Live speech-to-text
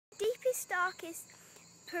deepest, darkest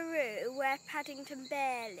Peru where Paddington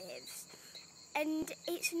Bear lives, and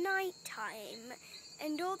it's night time,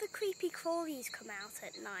 and all the creepy crawlies come out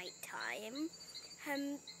at night time,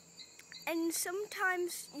 and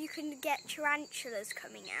sometimes you can get tarantulas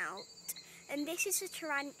coming out, and this is a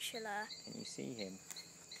tarantula. Can you see him?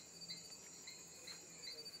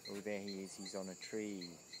 Oh, there he is. He's on a tree.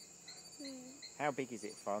 How big is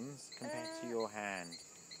it, Fonz, compared to your hand?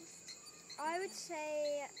 I would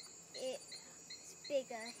say it's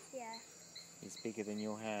bigger, yeah. It's bigger than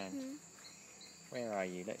your hand. Where are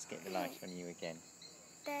you? Let's get the light on you again.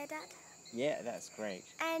 There, Dad. Yeah, that's great.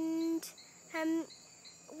 And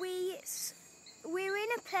we're in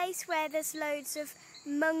a place where there's loads of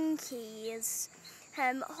monkeys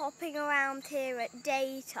hopping around here at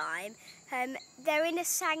daytime. They're in a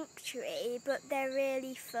sanctuary, but they're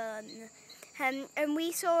really fun. And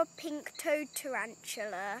we saw a pink-toed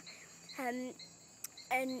tarantula, and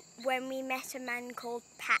when we met a man called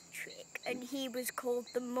Patrick, and he was called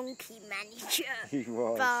the monkey manager. He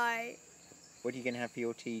was. Bye. What are you going to have for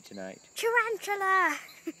your tea tonight? Tarantula!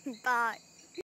 Bye.